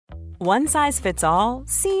One size fits all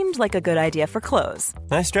seemed like a good idea for clothes.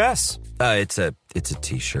 Nice dress. It's a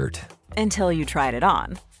t-shirt. Until you tried it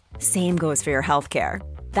on. Same goes for your healthcare.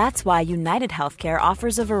 That's why United Healthcare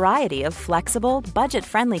offers a variety of flexible,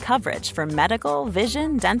 budget-friendly coverage for medical,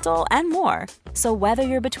 vision, dental, and more. So whether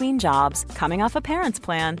you're between jobs, coming off a parent's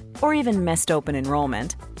plan, or even missed open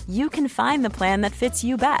enrollment, you can find the plan that fits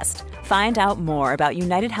you best. Find out more about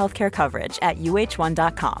United Healthcare coverage at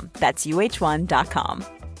uh1.com. That's uh1.com.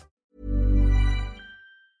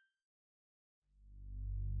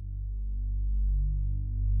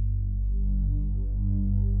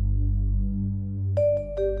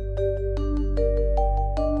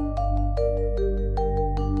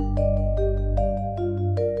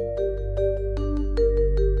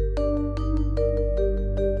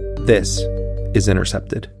 This is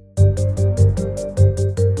Intercepted.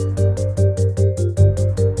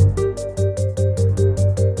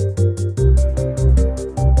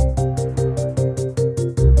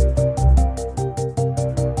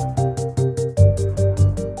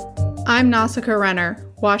 I'm Nausicaa Renner,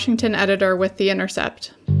 Washington editor with The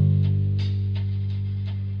Intercept.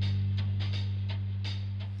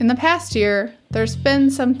 In the past year, there's been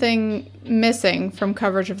something missing from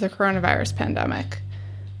coverage of the coronavirus pandemic.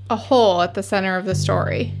 A hole at the center of the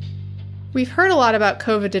story. We've heard a lot about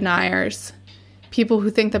COVID deniers, people who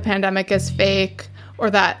think the pandemic is fake, or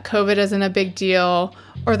that COVID isn't a big deal,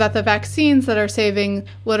 or that the vaccines that are saving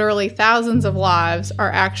literally thousands of lives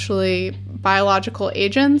are actually biological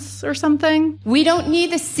agents or something. We don't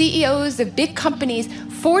need the CEOs of big companies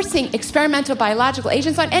forcing experimental biological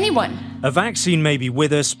agents on anyone. A vaccine may be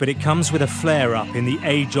with us, but it comes with a flare-up in the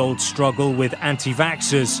age-old struggle with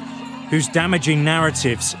anti-vaxxers, whose damaging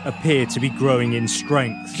narratives appear to be growing in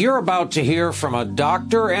strength. You're about to hear from a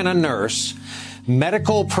doctor and a nurse,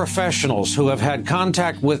 medical professionals who have had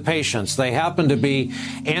contact with patients. They happen to be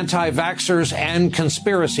anti-vaxxers and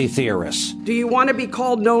conspiracy theorists. Do you want to be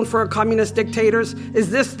known for communist dictators?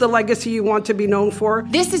 Is this the legacy you want to be known for?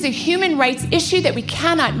 This is a human rights issue that we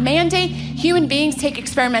cannot mandate human beings take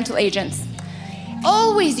experimental agents.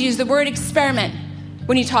 Always use the word experiment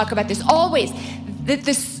when you talk about this. Always.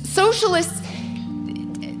 The socialists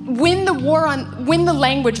win the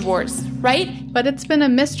language wars, right? But it's been a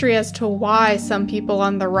mystery as to why some people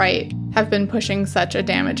on the right have been pushing such a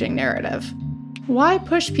damaging narrative. Why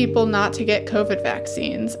push people not to get COVID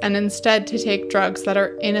vaccines and instead to take drugs that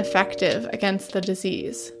are ineffective against the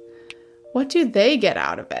disease? What do they get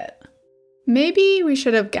out of it? Maybe we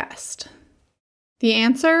should have guessed. The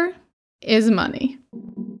answer is money.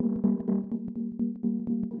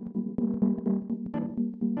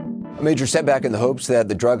 A major setback in the hopes that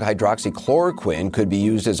the drug hydroxychloroquine could be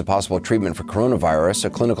used as a possible treatment for coronavirus. A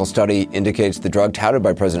clinical study indicates the drug touted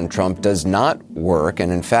by President Trump does not work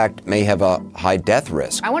and, in fact, may have a high death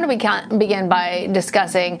risk. I want to begin by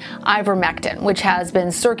discussing ivermectin, which has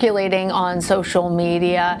been circulating on social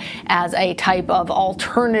media as a type of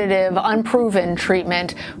alternative, unproven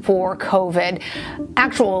treatment for COVID.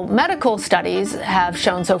 Actual medical studies have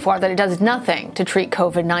shown so far that it does nothing to treat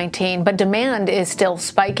COVID-19, but demand is still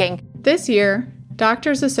spiking. This year,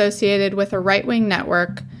 doctors associated with a right-wing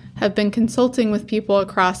network have been consulting with people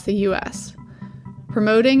across the U.S.,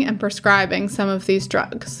 promoting and prescribing some of these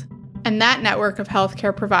drugs. And that network of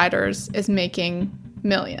healthcare providers is making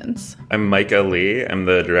millions. I'm Micah Lee. I'm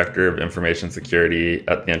the Director of Information Security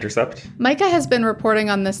at The Intercept. Micah has been reporting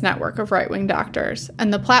on this network of right-wing doctors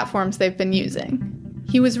and the platforms they've been using.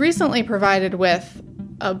 He was recently provided with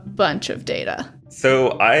a bunch of data.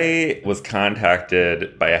 So I was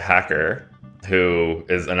contacted by a hacker who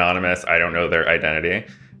is anonymous. I don't know their identity,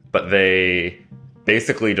 but they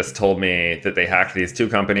basically just told me that they hacked these two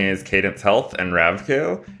companies, Cadence Health and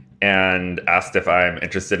Ravco, and asked if I'm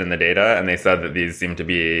interested in the data. And they said that these seem to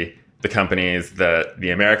be the companies that the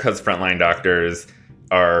America's Frontline Doctors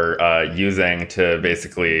are using to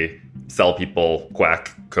basically sell people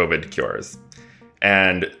quack COVID cures.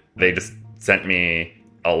 And they just sent me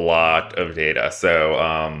a lot of data. So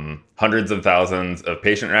hundreds of thousands of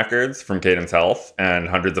patient records from Cadence Health and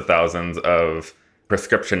hundreds of thousands of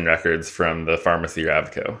prescription records from the pharmacy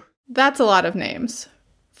Ravco. That's a lot of names.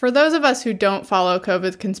 For those of us who don't follow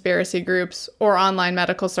COVID conspiracy groups or online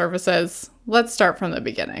medical services, let's start from the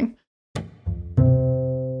beginning.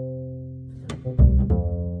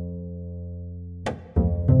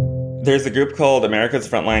 There's a group called America's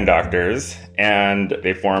Frontline Doctors, and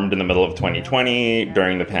they formed in the middle of 2020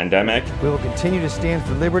 during the pandemic. We will continue to stand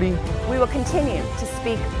for liberty. We will continue to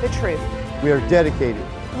speak the truth. We are dedicated.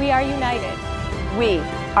 We are united. We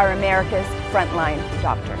are America's Frontline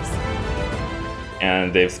Doctors.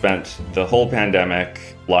 And they've spent the whole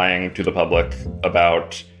pandemic lying to the public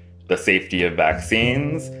about the safety of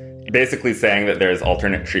vaccines, basically saying that there's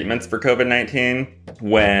alternate treatments for COVID-19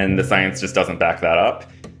 when the science just doesn't back that up.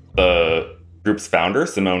 The group's founder,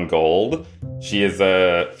 Simone Gold, she is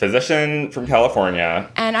a physician from California.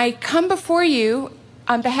 And I come before you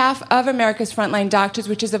on behalf of America's Frontline Doctors,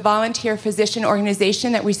 which is a volunteer physician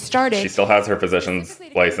organization that we started. She still has her physician's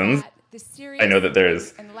license. I know that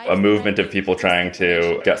there's a movement of people trying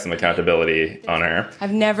to get some accountability on her.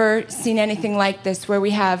 I've never seen anything like this, where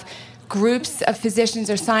we have groups of physicians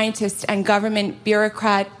or scientists and government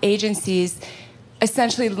bureaucrat agencies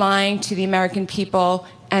essentially lying to the American people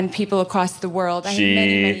and people across the world. I have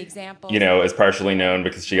many examples. Is partially known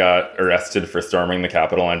because she got arrested for storming the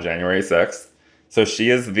Capitol on January 6th. So she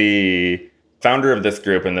is the founder of this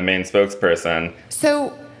group and the main spokesperson.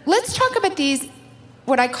 So let's talk about these,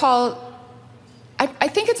 what I call, I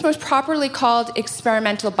think it's most properly called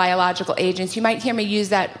experimental biological agents. You might hear me use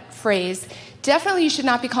that phrase. Definitely you should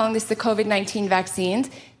not be calling this the COVID-19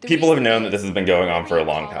 vaccines. People have known that this has been going on for a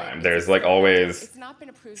long time. There's always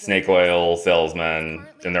snake oil salesmen,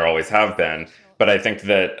 and there always have been. But I think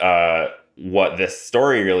that what this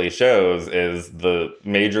story really shows is the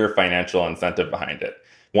major financial incentive behind it.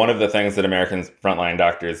 One of the things that American Frontline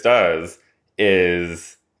Doctors does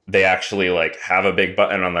is they actually have a big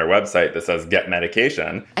button on their website that says get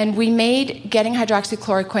medication. And we made getting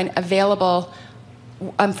hydroxychloroquine available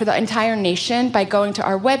for the entire nation by going to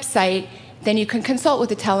our website. Then you can consult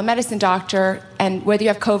with a telemedicine doctor, and whether you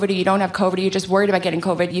have COVID or you don't have COVID, or you're just worried about getting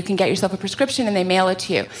COVID, you can get yourself a prescription and they mail it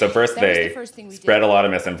to you. So first they spread a lot of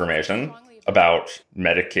misinformation about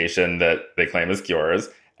medication that they claim is cures,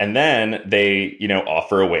 and then they,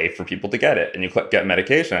 offer a way for people to get it. And you click get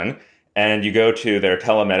medication, and you go to their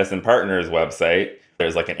telemedicine partner's website.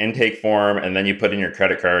 There's an intake form, and then you put in your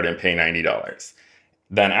credit card and pay $90.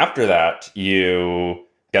 Then after that, you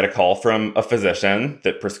get a call from a physician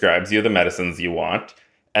that prescribes you the medicines you want,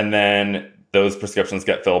 and then those prescriptions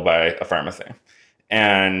get filled by a pharmacy.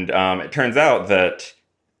 And it turns out that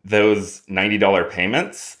those $90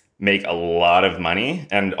 payments make a lot of money,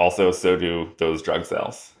 and also so do those drug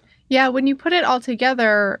sales. Yeah, when you put it all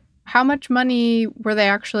together, how much money were they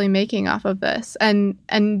actually making off of this? And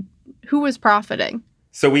who was profiting?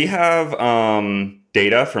 So we have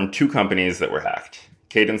data from two companies that were hacked,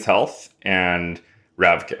 Cadence Health and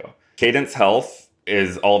Ravco. Cadence Health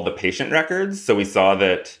is all of the patient records. So we saw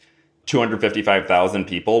that 255,000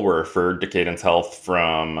 people were referred to Cadence Health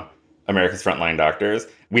from America's Frontline Doctors.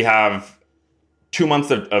 We have 2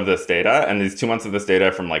 months of this data, and these 2 months of this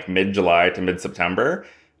data from mid-July to mid-September,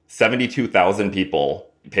 72,000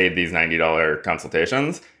 people paid these $90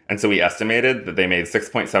 consultations. And so we estimated that they made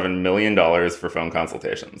 $6.7 million for phone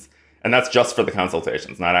consultations. And that's just for the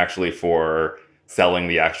consultations, not actually for selling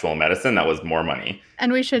the actual medicine. That was more money.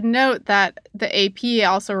 And we should note that the AP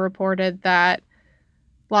also reported that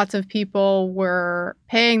lots of people were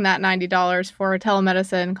paying that $90 for a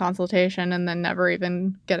telemedicine consultation and then never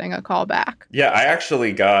even getting a call back. Yeah, I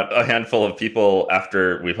actually got a handful of people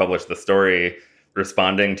after we published the story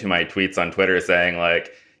responding to my tweets on Twitter saying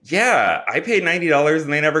yeah, I paid $90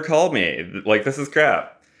 and they never called me. This is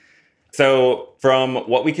crap. So from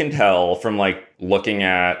what we can tell from looking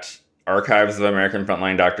at archives of American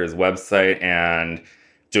Frontline Doctors website and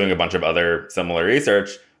doing a bunch of other similar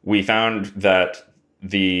research, we found that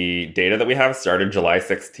the data that we have started July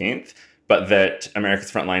 16th, but that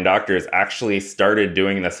America's Frontline Doctors actually started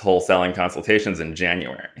doing this whole selling consultations in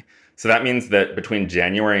January. So that means that between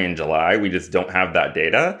January and July, we just don't have that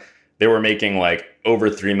data. They were making over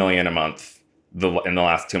 $3 million a month in the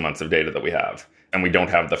last 2 months of data that we have. And we don't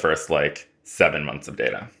have the first 7 months of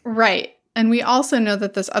data. Right. And we also know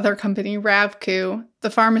that this other company, Ravco, the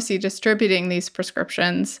pharmacy distributing these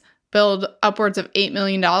prescriptions, billed upwards of $8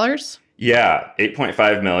 million. Yeah,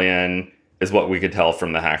 $8.5 million is what we could tell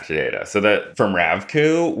from the hacked data. So that from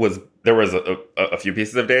Ravco there was a few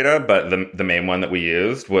pieces of data, but the main one that we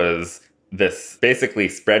used was this basically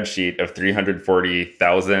spreadsheet of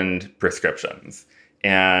 340,000 prescriptions.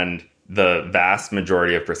 And the vast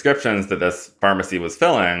majority of prescriptions that this pharmacy was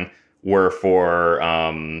filling were for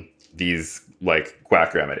these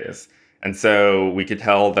quack remedies. And so we could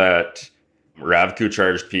tell that Ravco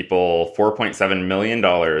charged people $4.7 million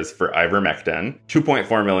for ivermectin,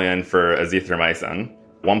 $2.4 million for azithromycin,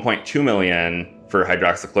 $1.2 million for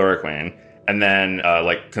hydroxychloroquine, and then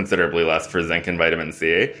considerably less for zinc and vitamin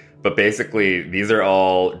C. But basically, these are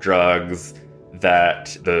all drugs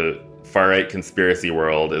that the far-right conspiracy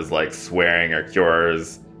world is swearing are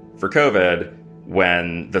cures for COVID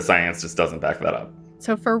when the science just doesn't back that up.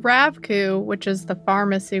 So for Ravco, which is the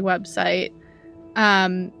pharmacy website,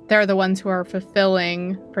 they're the ones who are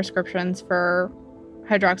fulfilling prescriptions for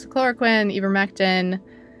hydroxychloroquine, ivermectin,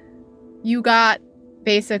 you got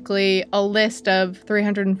basically a list of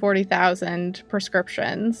 340,000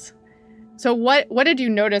 prescriptions. So what did you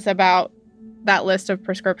notice about that list of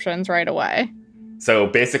prescriptions right away? So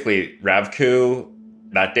basically, RAVCU,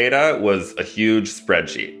 that data was a huge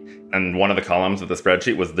spreadsheet. And one of the columns of the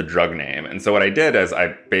spreadsheet was the drug name. And so what I did is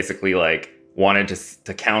I basically wanted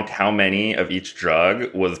to count how many of each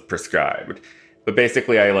drug was prescribed. But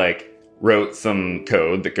basically I wrote some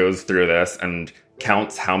code that goes through this and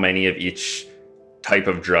counts how many of each type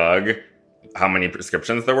of drug, how many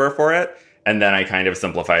prescriptions there were for it. And then I kind of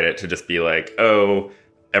simplified it to just be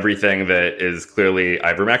everything that is clearly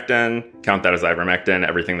ivermectin, count that as ivermectin.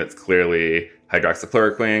 Everything that's clearly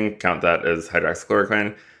hydroxychloroquine, count that as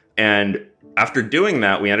hydroxychloroquine. And after doing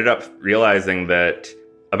that, we ended up realizing that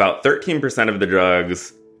about 13% of the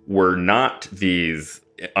drugs were not these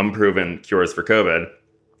unproven cures for COVID.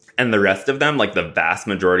 And the rest of them, the vast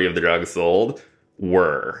majority of the drugs sold,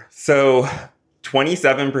 were. So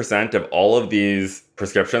 27% of all of these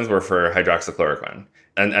prescriptions were for hydroxychloroquine.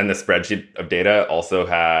 And the spreadsheet of data also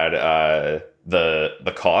had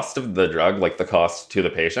the cost of the drug, the cost to the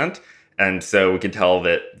patient. And so we could tell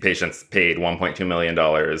that patients paid $1.2 million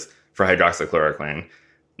for hydroxychloroquine.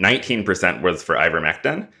 19% was for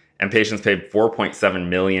ivermectin, and patients paid $4.7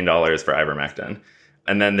 million for ivermectin.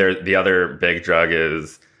 And then the other big drug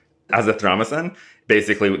is azithromycin.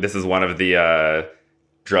 Basically, this is one of the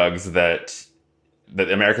drugs that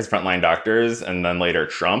America's Frontline Doctors and then later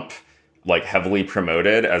Trump heavily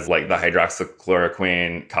promoted as the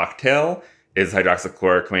hydroxychloroquine cocktail is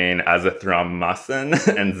hydroxychloroquine,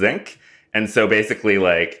 azithromycin, and zinc. And so basically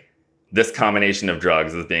this combination of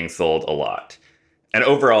drugs is being sold a lot. And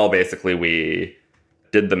overall, basically, we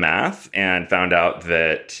did the math and found out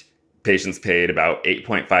that patients paid about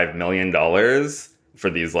 $8.5 million for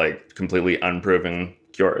these completely unproven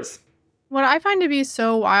cures. What I find to be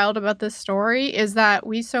so wild about this story is that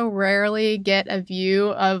we so rarely get a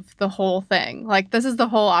view of the whole thing. This is the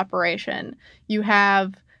whole operation. You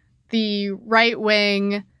have the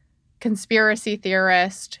right-wing conspiracy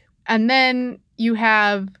theorist, and then you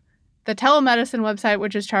have the telemedicine website,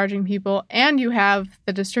 which is charging people, and you have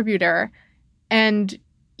the distributor. And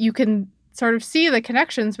you can sort of see the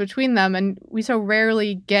connections between them, and we so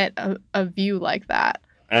rarely get a view like that.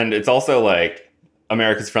 And it's also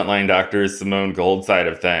America's Frontline Doctors, Simone Gold side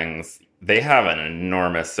of things, they have an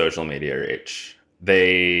enormous social media reach.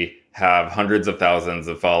 They have hundreds of thousands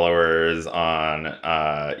of followers on,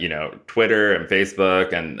 Twitter and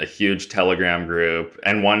Facebook and a huge Telegram group.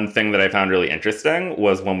 And one thing that I found really interesting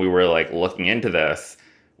was when we were looking into this,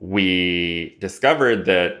 we discovered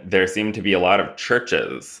that there seemed to be a lot of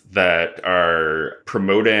churches that are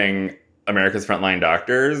promoting America's Frontline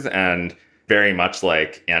Doctors and very much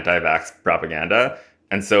anti-vax propaganda.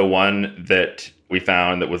 And so one that we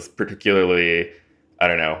found that was particularly,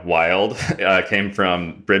 wild, came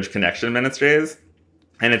from Bridge Connection Ministries.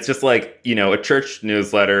 And it's just a church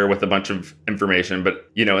newsletter with a bunch of information. But,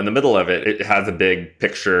 in the middle of it, it has a big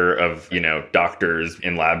picture of, doctors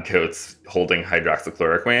in lab coats holding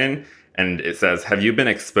hydroxychloroquine. And it says, "Have you been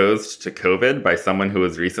exposed to COVID by someone who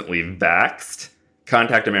was recently vaxxed?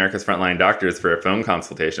 Contact America's Frontline Doctors for a phone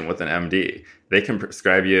consultation with an MD. They can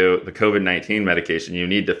prescribe you the COVID-19 medication you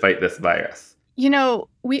need to fight this virus."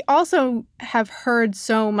 We also have heard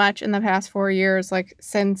so much in the past 4 years,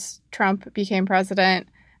 since Trump became president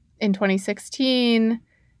in 2016,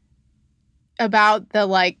 about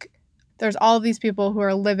there's all these people who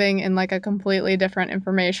are living in a completely different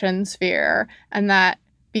information sphere, and that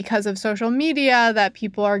because of social media, that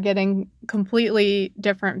people are getting completely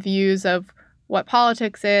different views of what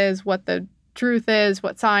politics is, what the truth is,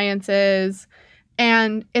 what science is.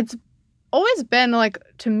 And it's always been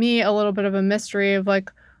to me a little bit of a mystery of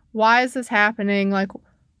why is this happening?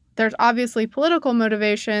 There's obviously political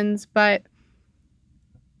motivations, but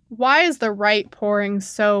why is the right pouring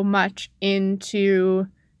so much into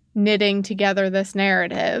knitting together this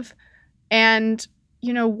narrative? And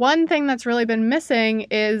one thing that's really been missing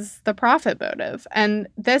is the profit motive. And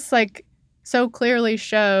this so clearly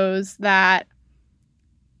shows that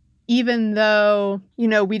even though,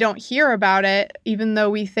 we don't hear about it, even though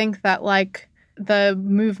we think that the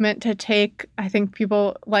movement to take, I think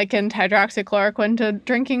people likened hydroxychloroquine to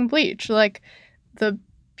drinking bleach, the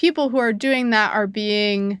people who are doing that are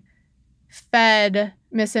being fed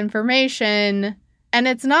misinformation. And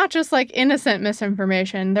it's not just innocent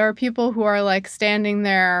misinformation. There are people who are standing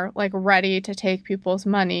there ready to take people's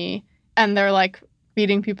money, and they're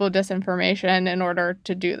feeding people disinformation in order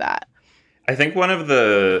to do that. I think one of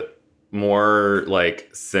the more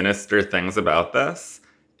sinister things about this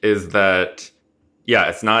is that, Yeah,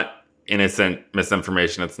 it's not innocent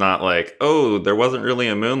misinformation. It's not like, oh, there wasn't really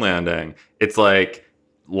a moon landing. It's like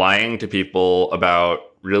lying to people about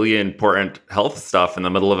really important health stuff in the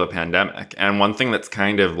middle of a pandemic. And one thing that's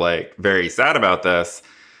kind of like very sad about this,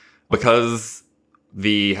 because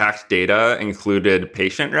the hacked data included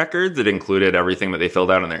patient records, it included everything that they filled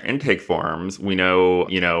out in their intake forms. We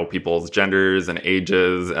know, people's genders and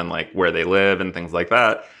ages and like where they live and things like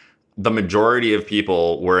that. The majority of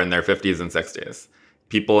people were in their 50s and 60s.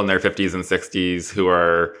 People in their 50s and 60s who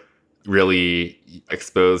are really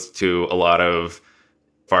exposed to a lot of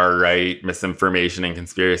far-right misinformation and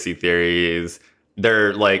conspiracy theories.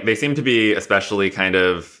 They seem to be especially kind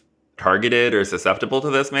of targeted or susceptible to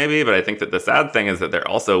this maybe, but I think that the sad thing is that they're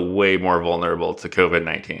also way more vulnerable to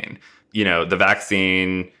COVID-19. The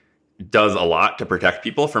vaccine does a lot to protect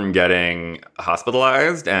people from getting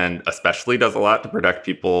hospitalized, and especially does a lot to protect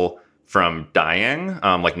people from dying.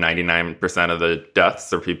 Like 99% of the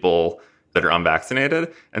deaths are people that are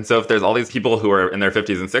unvaccinated. And so if there's all these people who are in their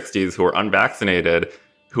 50s and 60s who are unvaccinated,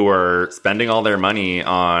 who are spending all their money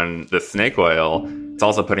on the snake oil, it's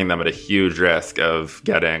also putting them at a huge risk of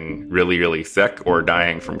getting really, really sick or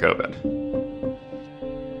dying from COVID.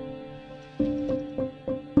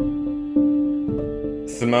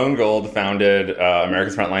 Simone Gold founded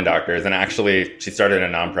America's Frontline Doctors, and actually she started a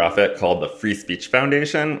nonprofit called the Free Speech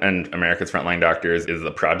Foundation, and America's Frontline Doctors is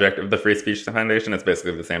the project of the Free Speech Foundation. It's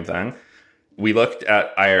basically the same thing. We looked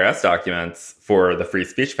at IRS documents for the Free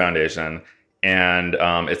Speech Foundation, and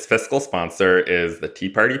its fiscal sponsor is the Tea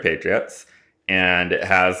Party Patriots, and it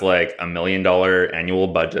has like $1 million annual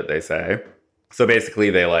budget, they say. So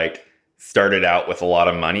basically they started out with a lot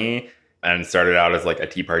of money and started out as like a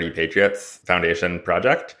Tea Party Patriots Foundation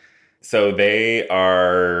project. So they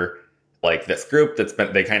are like this group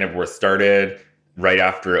they kind of were started right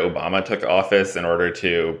after Obama took office in order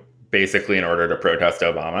to protest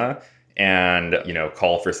Obama and,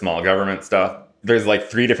 call for small government stuff. There's like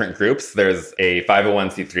 3 different groups. There's a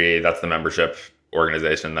 501c3, that's the membership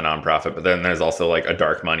organization, the nonprofit. But then there's also like a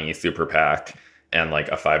dark money super PAC and like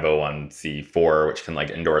a 501c4, which can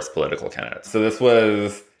like endorse political candidates. So this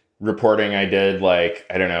was reporting I did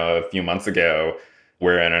a few months ago,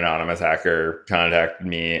 where an anonymous hacker contacted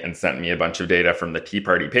me and sent me a bunch of data from the Tea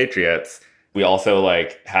Party Patriots. We also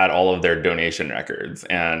had all of their donation records.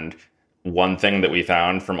 And one thing that we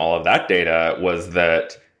found from all of that data was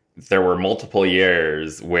that there were multiple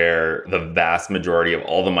years where the vast majority of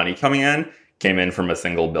all the money coming in came in from a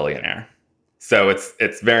single billionaire. So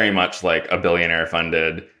it's very much like a billionaire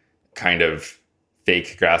funded kind of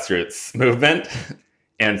fake grassroots movement.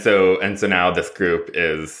 And so now this group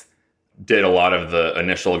did a lot of the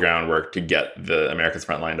initial groundwork to get the America's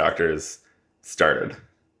Frontline Doctors started.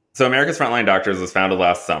 So America's Frontline Doctors was founded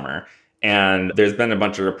last summer, and there's been a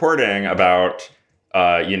bunch of reporting about,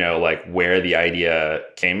 where the idea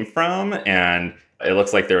came from. And it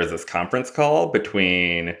looks like there was this conference call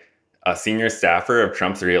between a senior staffer of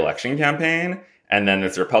Trump's re-election campaign and then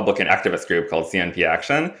this Republican activist group called CNP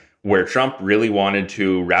Action, where Trump really wanted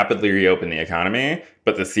to rapidly reopen the economy,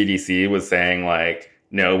 but the CDC was saying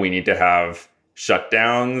no, we need to have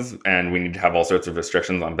shutdowns and we need to have all sorts of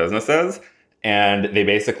restrictions on businesses. And they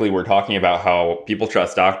basically were talking about how people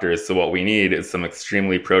trust doctors. So what we need is some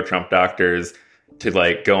extremely pro-Trump doctors to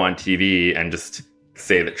go on TV and just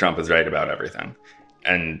say that Trump is right about everything.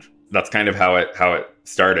 And that's kind of how it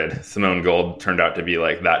started. Simone Gold turned out to be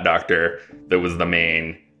that doctor that was the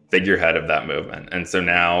main figurehead of that movement. And so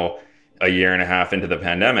now, a year and a half into the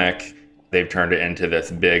pandemic, they've turned it into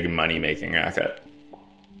this big money-making racket.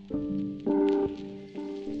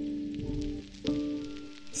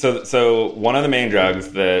 So one of the main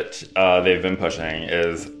drugs that they've been pushing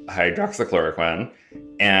is hydroxychloroquine.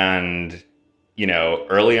 And,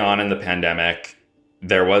 early on in the pandemic,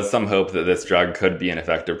 there was some hope that this drug could be an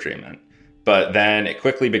effective treatment. But then it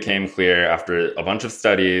quickly became clear after a bunch of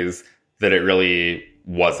studies that it really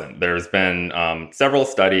wasn't. There's been several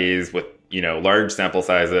studies with, large sample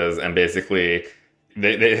sizes, and basically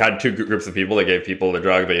they had 2 groups of people. They gave people the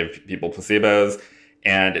drug, they gave people placebos,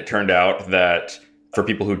 and it turned out that for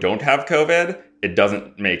people who don't have COVID, it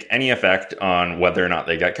doesn't make any effect on whether or not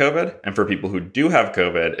they get COVID. And for people who do have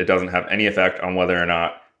COVID, it doesn't have any effect on whether or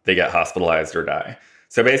not they get hospitalized or die.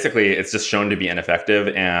 So basically, it's just shown to be ineffective,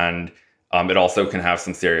 and it also can have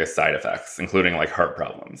some serious side effects, including heart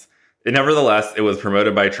problems. Nevertheless, it was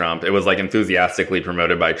promoted by Trump. It was enthusiastically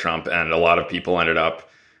promoted by Trump, and a lot of people ended up,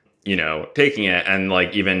 taking it. And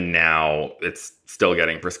even now, it's still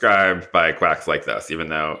getting prescribed by quacks like this, even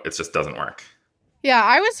though it just doesn't work. Yeah,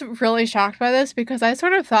 I was really shocked by this because I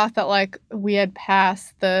sort of thought that we had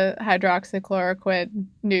passed the hydroxychloroquine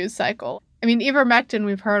news cycle. I mean, ivermectin,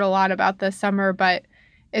 we've heard a lot about this summer, but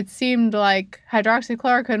it seemed like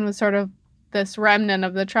hydroxychloroquine was sort of this remnant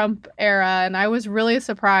of the Trump era. And I was really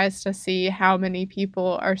surprised to see how many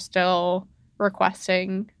people are still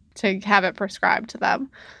requesting to have it prescribed to them.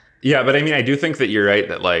 Yeah, but I mean, I do think that you're right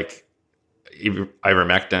that like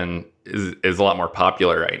ivermectin is a lot more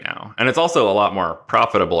popular right now. And it's also a lot more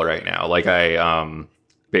profitable right now. Like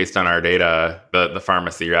based on our data, the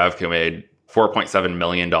pharmacy Ravco made $4.7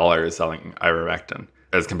 million selling ivermectin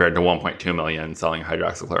as compared to $1.2 million selling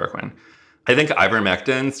hydroxychloroquine. I think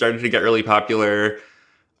ivermectin started to get really popular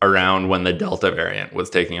around when the Delta variant was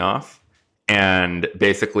taking off. And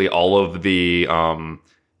basically all of the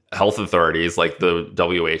health authorities like the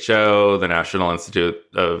WHO, the National Institute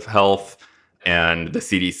of Health, and the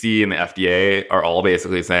CDC and the FDA are all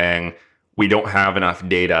basically saying, we don't have enough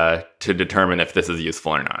data to determine if this is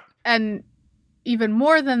useful or not. And even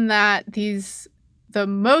more than that, the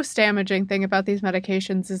most damaging thing about these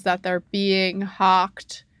medications is that they're being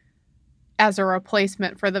hawked as a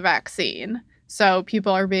replacement for the vaccine. So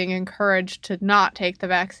people are being encouraged to not take the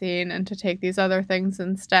vaccine and to take these other things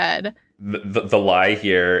instead. The lie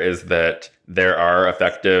here is that there are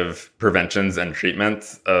effective preventions and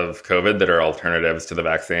treatments of COVID that are alternatives to the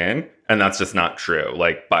vaccine. And that's just not true.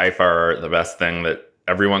 Like, by far, the best thing that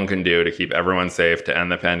everyone can do to keep everyone safe to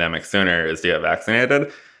end the pandemic sooner is to get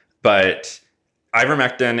vaccinated. But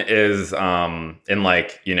ivermectin is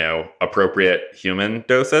in appropriate human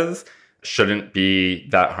doses, shouldn't be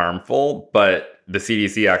that harmful. But the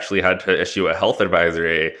CDC actually had to issue a health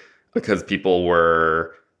advisory because people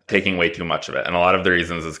were taking way too much of it. And a lot of the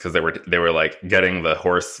reasons is because they were like getting the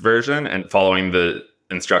horse version and following the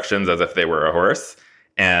instructions as if they were a horse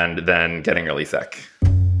and then getting really sick.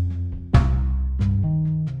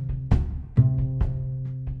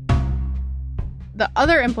 The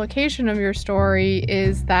other implication of your story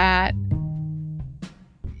is that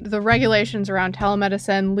the regulations around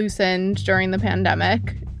telemedicine loosened during the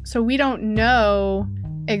pandemic. So we don't know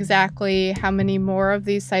exactly how many more of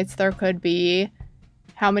these sites there could be,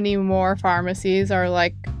 how many more pharmacies are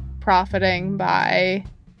like profiting by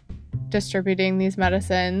distributing these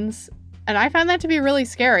medicines. And I find that to be really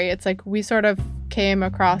scary. It's like we sort of came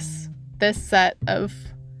across this set of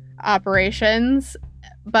operations,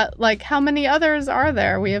 but like how many others are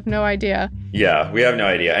there? We have no idea. Yeah, we have no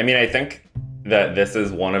idea. I mean, I think that this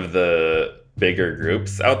is one of the bigger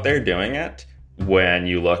groups out there doing it. When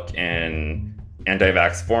you look in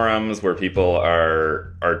anti-vax forums where people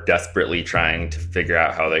are desperately trying to figure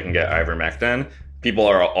out how they can get ivermectin, people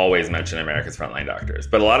are always mentioning America's Frontline Doctors.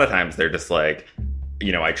 But a lot of times they're just like,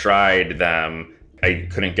 I tried them, I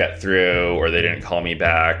couldn't get through, or they didn't call me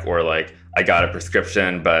back, or like I got a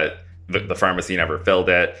prescription, but the pharmacy never filled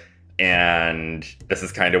it. And this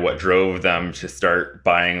is kind of what drove them to start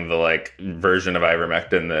buying the like version of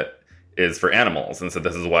ivermectin that is for animals. And so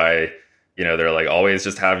this is why, they're like, always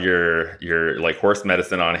just have your like horse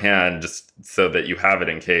medicine on hand just so that you have it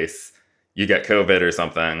in case you get COVID or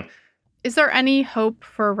something. Is there any hope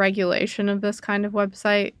for regulation of this kind of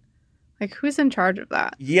website? Like, who's in charge of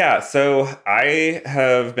that? Yeah, so I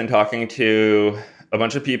have been talking to a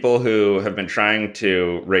bunch of people who have been trying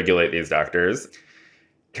to regulate these doctors.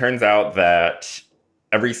 Turns out that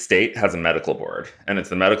every state has a medical board, and it's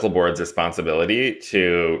the medical board's responsibility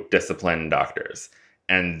to discipline doctors.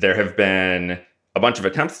 And there have been a bunch of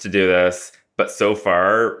attempts to do this, but so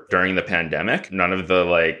far during the pandemic, none of the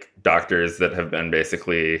like doctors that have been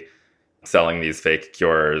basically selling these fake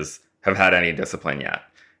cures have had any discipline yet.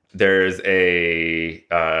 There's a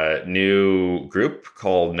new group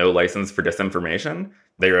called No License for Disinformation.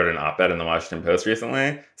 They wrote an op-ed in the Washington Post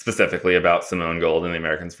recently, specifically about Simone Gold and the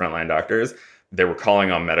Americans Frontline Doctors. They were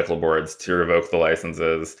calling on medical boards to revoke the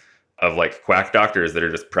licenses of like quack doctors that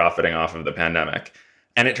are just profiting off of the pandemic.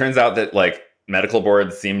 And it turns out that like medical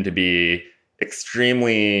boards seem to be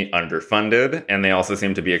extremely underfunded, and they also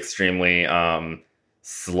seem to be extremely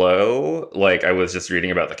slow. Like, I was just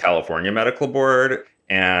reading about the California Medical Board,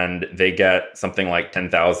 and they get something like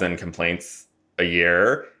 10,000 complaints a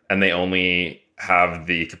year, and they only have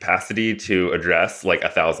the capacity to address like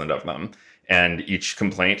 1,000 of them. And each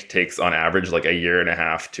complaint takes on average like a year and a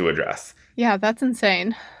half to address. Yeah, that's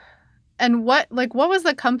insane. And what was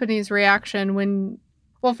the company's reaction when...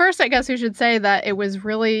 Well, first, I guess we should say that it was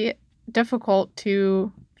really difficult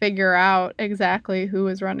to figure out exactly who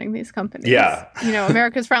was running these companies. Yeah.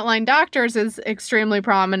 America's Frontline Doctors is extremely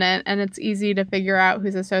prominent, and it's easy to figure out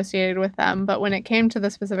who's associated with them. But when it came to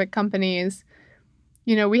the specific companies,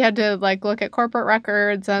 we had to like look at corporate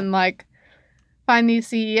records and like find these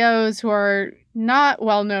CEOs who are not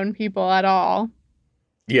well-known people at all.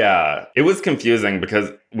 Yeah, it was confusing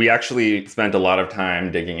because we actually spent a lot of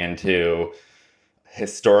time digging into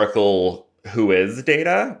historical Whois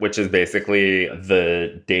data, which is basically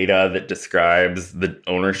the data that describes the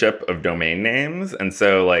ownership of domain names. And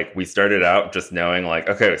so like we started out just knowing like,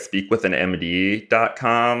 okay,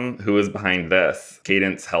 speakwithanmd.com, who is behind this?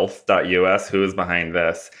 cadencehealth.us, who is behind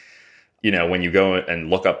this? You know, when you go and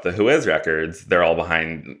look up the Whois records, they're all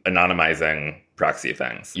behind anonymizing proxy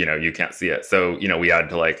things. You know, you can't see it. So, you know, we had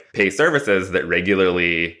to like pay services that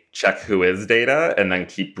regularly check Whois data and then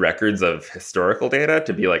keep records of historical data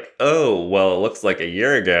to be like, oh, well, it looks like a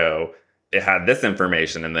year ago it had this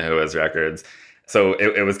information in the Whois records. So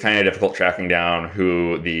it was kind of difficult tracking down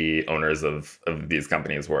who the owners of these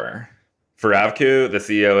companies were. For Ravku, the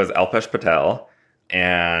CEO is Alpesh Patel,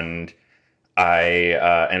 and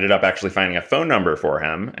I ended up actually finding a phone number for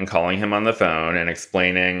him and calling him on the phone and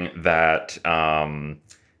explaining that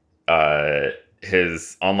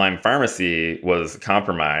his online pharmacy was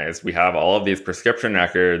compromised. We have all of these prescription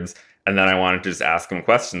records. And then I wanted to just ask him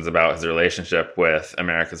questions about his relationship with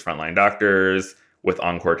America's Frontline Doctors, with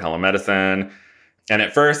Encore Telemedicine. And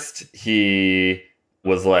at first he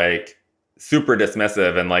was like super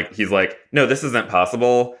dismissive and like, he's like, no, this isn't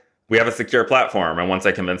possible. We have a secure platform. And once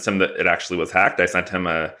I convinced him that it actually was hacked, I sent him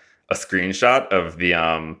a screenshot of the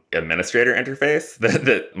administrator interface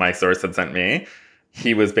that my source had sent me.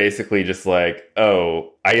 He was basically just like,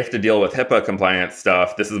 oh, I have to deal with HIPAA compliance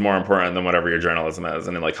stuff. This is more important than whatever your journalism is.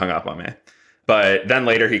 And then like hung up on me. But then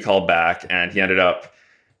later he called back and he ended up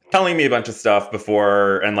telling me a bunch of stuff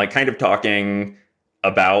before and like kind of talking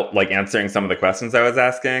about like answering some of the questions I was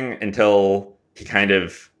asking until he kind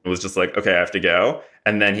of was just like, okay, I have to go.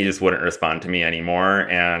 And then he just wouldn't respond to me anymore.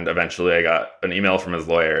 And eventually I got an email from his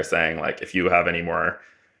lawyer saying like, if you have any more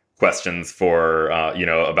questions for,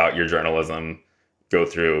 about your journalism, go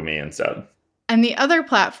through me instead. And the other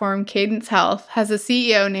platform, Cadence Health, has a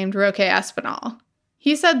CEO named Roque Espinal.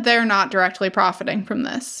 He said they're not directly profiting from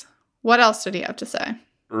this. What else did he have to say?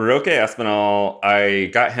 Roque Espinal, I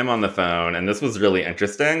got him on the phone, and this was really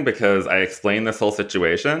interesting because I explained this whole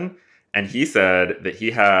situation, and he said that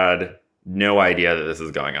he had no idea that this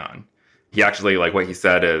is going on. He actually, like what he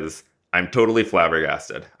said is, I'm totally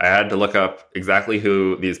flabbergasted. I had to look up exactly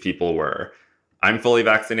who these people were. I'm fully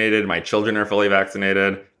vaccinated. My children are fully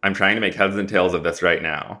vaccinated. I'm trying to make heads and tails of this right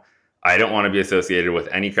now. I don't want to be associated with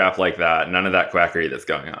any crap like that. None of that quackery that's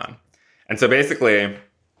going on. And so basically,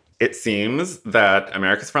 it seems that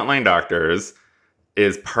America's Frontline Doctors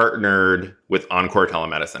is partnered with Encore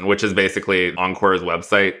Telemedicine, which is basically Encore's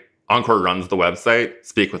website. Encore runs the website,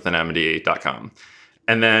 speakwithanmd.com.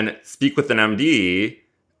 And then SpeakWithAnMD,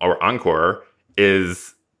 or Encore,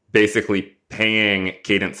 is basically paying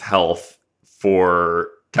Cadence Health for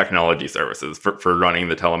technology services, for running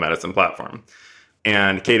the telemedicine platform.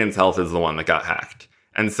 And Cadence Health is the one that got hacked.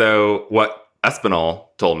 And so what Espinal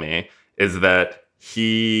told me is that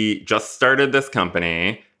he just started this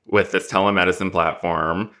company with this telemedicine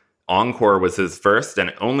platform. Encore was his first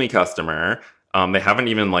and only customer. They haven't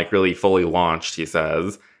even really fully launched, he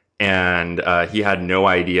says. And he had no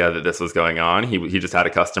idea that this was going on. He just had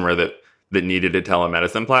a customer that needed a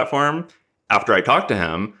telemedicine platform. After I talked to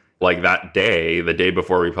him, that day, the day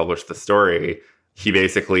before we published the story, he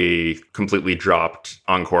basically completely dropped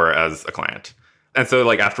Encore as a client. And so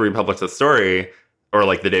after we published the story, or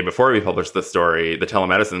the day before we published the story, the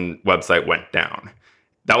telemedicine website went down.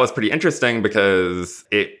 That was pretty interesting because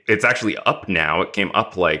it's actually up now. It came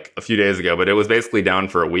up a few days ago, but it was basically down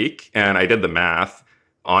for a week. And I did the math.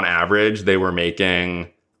 On average, they were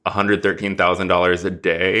making $113,000 a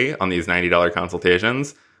day on these $90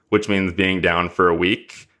 consultations, which means being down for a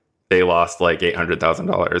week, they lost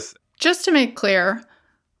 $800,000. Just to make clear,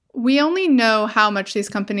 we only know how much these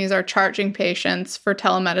companies are charging patients for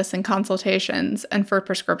telemedicine consultations and for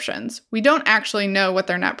prescriptions. We don't actually know what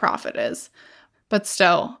their net profit is. But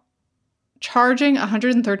still, charging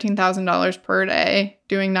 $113,000 per day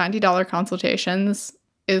doing $90 consultations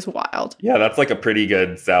is wild. Yeah, that's a pretty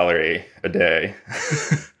good salary a day.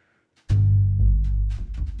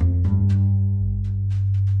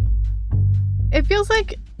 It feels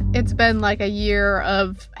like it's been a year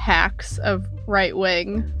of hacks of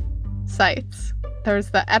right-wing sites.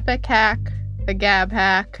 There's the Epic hack, the Gab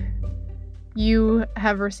hack. You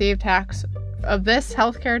have received hacks of this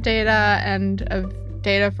healthcare data and of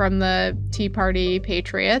data from the Tea Party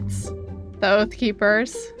Patriots, the Oath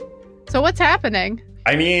Keepers. So what's happening?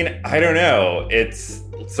 I mean, I don't know. It's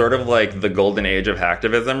sort of the golden age of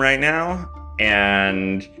hacktivism right now.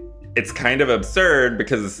 And it's kind of absurd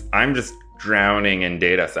because I'm just drowning in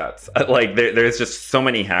data sets. There's just so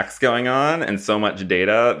many hacks going on and so much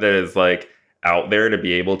data that is out there to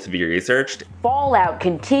be able to be researched. Fallout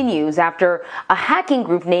continues after a hacking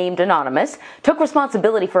group named Anonymous took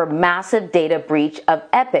responsibility for a massive data breach of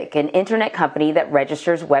Epic, an internet company that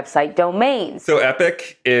registers website domains. So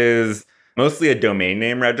Epic is mostly a domain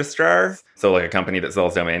name registrar, so like a company that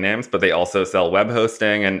sells domain names, but they also sell web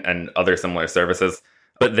hosting and other similar services.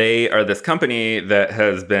 But they are this company that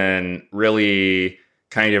has been really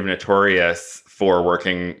kind of notorious for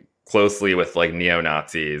working closely with like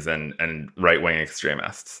neo-Nazis and right-wing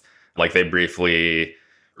extremists. Like they briefly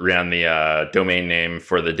ran the domain name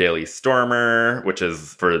for the Daily Stormer, which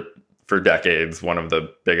is for decades one of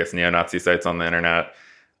the biggest neo-Nazi sites on the internet.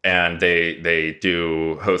 And they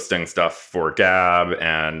do hosting stuff for Gab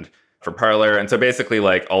and for Parler. And so basically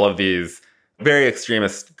like all of these very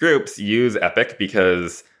extremist groups use Epic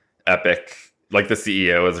because Epic, like the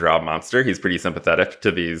CEO is Rob Monster, he's pretty sympathetic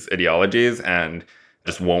to these ideologies and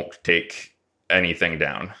just won't take anything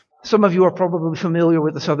down. Some of you are probably familiar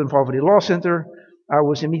with the Southern Poverty Law Center. I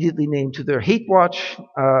was immediately named to their hate watch.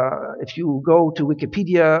 If you go to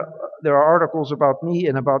Wikipedia, there are articles about me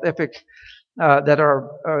and about Epic that are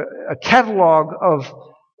a catalog of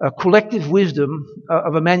collective wisdom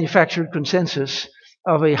of a manufactured consensus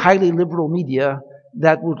of a highly liberal media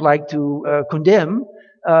that would like to condemn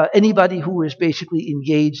anybody who is basically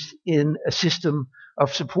engaged in a system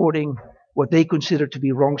of supporting what they consider to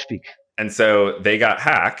be wrong speak. And so they got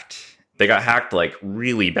hacked. They got hacked like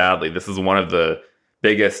really badly. This is one of the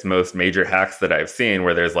biggest, most major hacks that I've seen,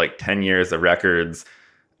 where there's like 10 years of records.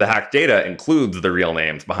 The hacked data includes the real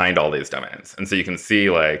names behind all these domains. And so you can see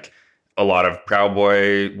like a lot of Proud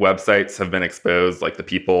Boy websites have been exposed, like the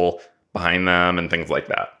people behind them and things like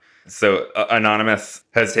that. So Anonymous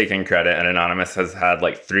has taken credit, and Anonymous has had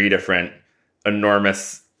like 3 different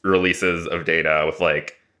enormous releases of data with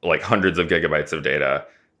like hundreds of gigabytes of data.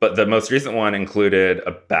 But the most recent one included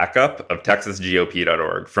a backup of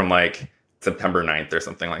TexasGOP.org from like September 9th or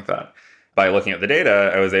something like that. By looking at the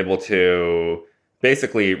data, I was able to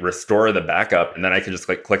basically restore the backup, and then I could just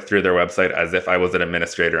click through their website as if I was an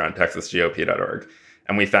administrator on TexasGOP.org.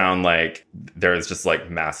 And we found like there's just like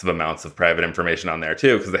massive amounts of private information on there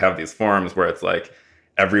too, because they have these forms where it's like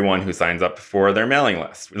everyone who signs up for their mailing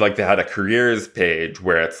list. Like they had a careers page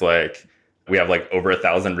where it's like, we have like over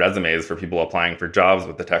 1,000 resumes for people applying for jobs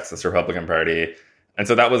with the Texas Republican Party. And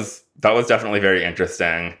so that was definitely very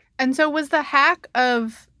interesting. And so was the hack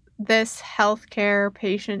of this healthcare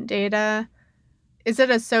patient data, is it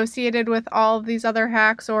associated with all of these other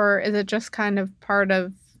hacks, or is it just kind of part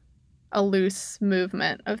of a loose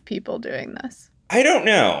movement of people doing this? I don't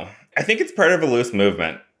know. I think it's part of a loose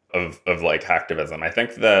movement of like hacktivism. I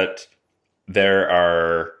think that there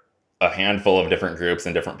are a handful of different groups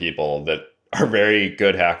and different people that are very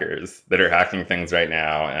good hackers that are hacking things right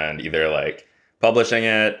now and either like publishing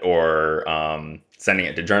it or sending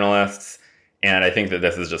it to journalists. And I think that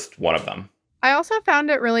this is just one of them. I also found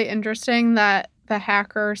it really interesting that the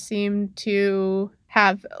hacker seemed to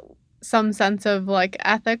have some sense of like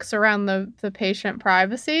ethics around the patient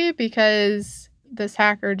privacy, because this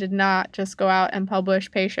hacker did not just go out and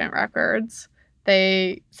publish patient records.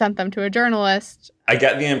 They sent them to a journalist. I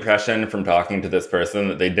get the impression from talking to this person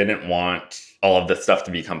that they didn't want all of this stuff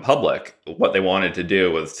to become public. What they wanted to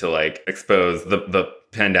do was to like expose the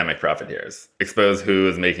pandemic profiteers, expose who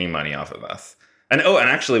is making money off of this. And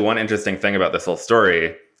actually one interesting thing about this whole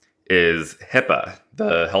story is HIPAA,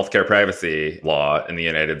 the healthcare privacy law in the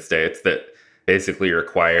United States that basically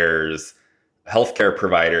requires healthcare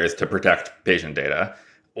providers to protect patient data.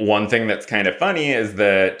 One thing that's kind of funny is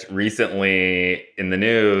that recently in the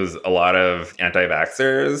news, a lot of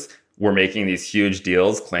anti-vaxxers were making these huge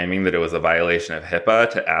deals claiming that it was a violation of HIPAA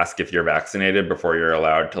to ask if you're vaccinated before you're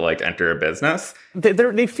allowed to like enter a business.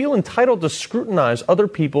 They feel entitled to scrutinize other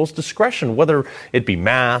people's discretion, whether it be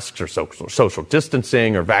masks or social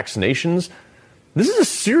distancing or vaccinations. This is a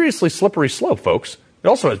seriously slippery slope, folks. It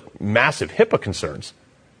also has massive HIPAA concerns.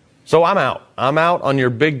 So I'm out. I'm out on your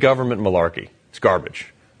big government malarkey. It's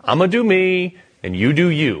garbage. I'm going to do me, and you do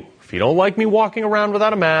you. If you don't like me walking around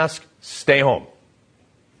without a mask, stay home.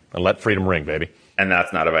 And let freedom ring, baby. And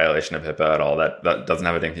that's not a violation of HIPAA at all. That doesn't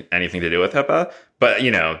have anything to do with HIPAA. But, you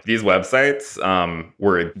know, these websites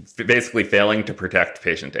were basically failing to protect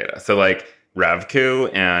patient data. So, like,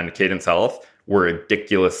 RevCoo and Cadence Health were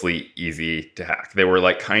ridiculously easy to hack. They were,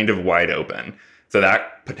 like, kind of wide open. So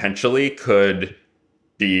that potentially could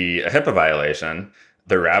be a HIPAA violation.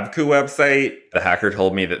 The RevCoo website, the hacker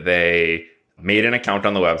told me that they made an account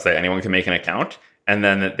on the website. Anyone can make an account. And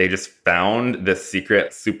then they just found this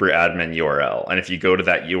secret super admin URL. And if you go to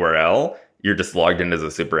that URL, you're just logged in as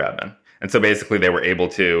a super admin. And so basically they were able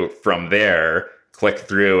to, from there, click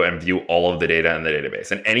through and view all of the data in the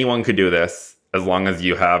database. And anyone could do this as long as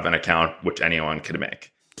you have an account, which anyone could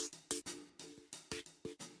make.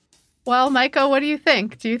 Well, Micah, what do you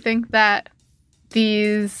think? Do you think that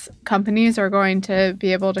these companies are going to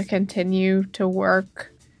be able to continue to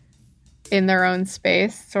work in their own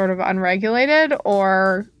space, sort of unregulated,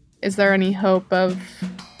 or is there any hope of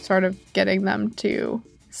sort of getting them to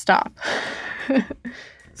stop?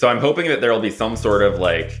 So I'm hoping that there will be some sort of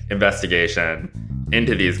like investigation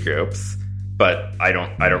into these groups, but I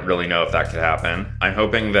don't really know if that could happen. I'm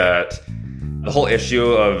hoping that the whole issue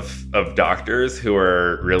of doctors who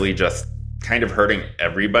are really just kind of hurting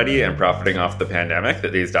everybody and profiting off the pandemic,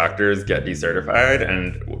 that these doctors get decertified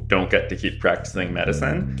and don't get to keep practicing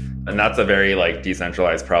medicine. And that's a very like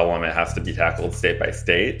decentralized problem. It has to be tackled state by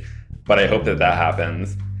state. But I hope that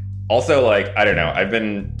happens. Also, like, I don't know, I've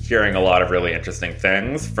been hearing a lot of really interesting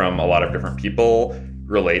things from a lot of different people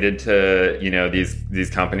related to, you know, these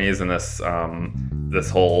companies and this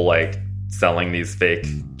whole like selling these fake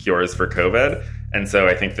cures for COVID. And so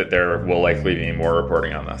I think that there will likely be more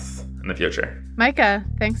reporting on this in the future. Micah,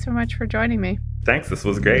 thanks so much for joining me. Thanks. This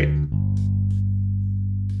was great.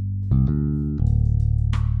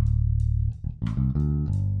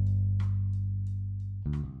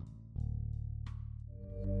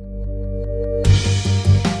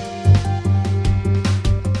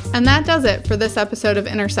 And that does it for this episode of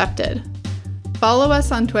Intercepted. Follow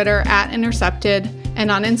us on Twitter @Intercepted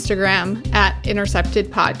and on Instagram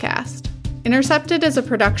 @InterceptedPodcast. Intercepted is a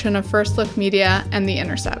production of First Look Media and The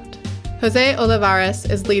Intercept. Jose Olivares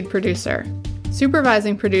is lead producer.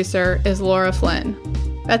 Supervising producer is Laura Flynn.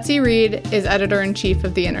 Betsy Reed is editor-in-chief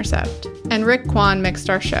of The Intercept. And Rick Kwan mixed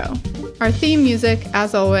our show. Our theme music,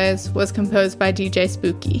 as always, was composed by DJ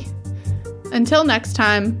Spooky. Until next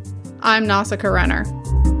time, I'm Nausicaa Renner.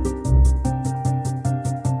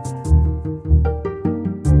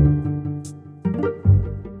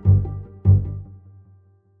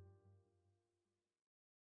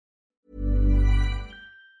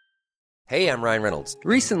 Hey, I'm Ryan Reynolds.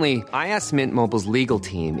 Recently, I asked Mint Mobile's legal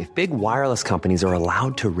team if big wireless companies are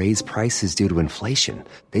allowed to raise prices due to inflation.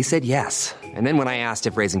 They said yes. And then when I asked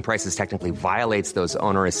if raising prices technically violates those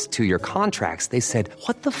onerous 2-year contracts, they said,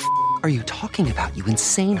 "What the f*** are you talking about, you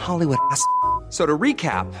insane Hollywood ass?" So to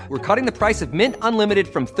recap, we're cutting the price of Mint Unlimited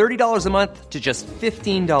from $30 a month to just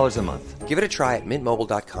 $15 a month. Give it a try at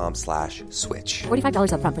mintmobile.com/switch.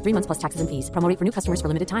 $45 up front for 3 months plus taxes and fees. Promo rate for new customers for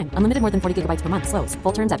limited time. Unlimited more than 40 gigabytes per month. Slows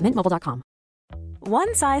full terms at mintmobile.com.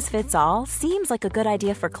 One size fits all seems like a good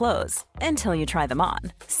idea for clothes until you try them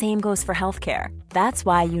on. Same goes for healthcare. That's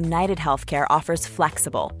why United Healthcare offers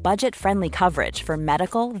flexible, budget-friendly coverage for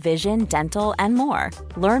medical, vision, dental, and more.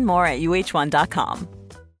 Learn more at uh1.com.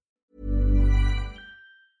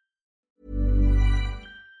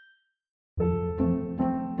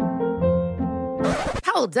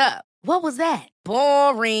 Hold up. What was that?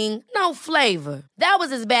 Boring. No flavor. That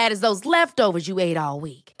was as bad as those leftovers you ate all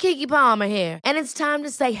week. Keke Palmer here. And it's time to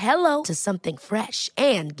say hello to something fresh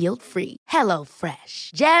and guilt-free.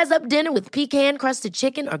 HelloFresh. Jazz up dinner with pecan-crusted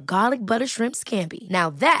chicken or garlic butter shrimp scampi. Now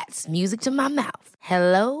that's music to my mouth.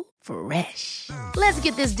 HelloFresh. Let's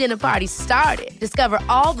get this dinner party started. Discover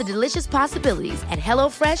all the delicious possibilities at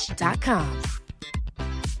HelloFresh.com.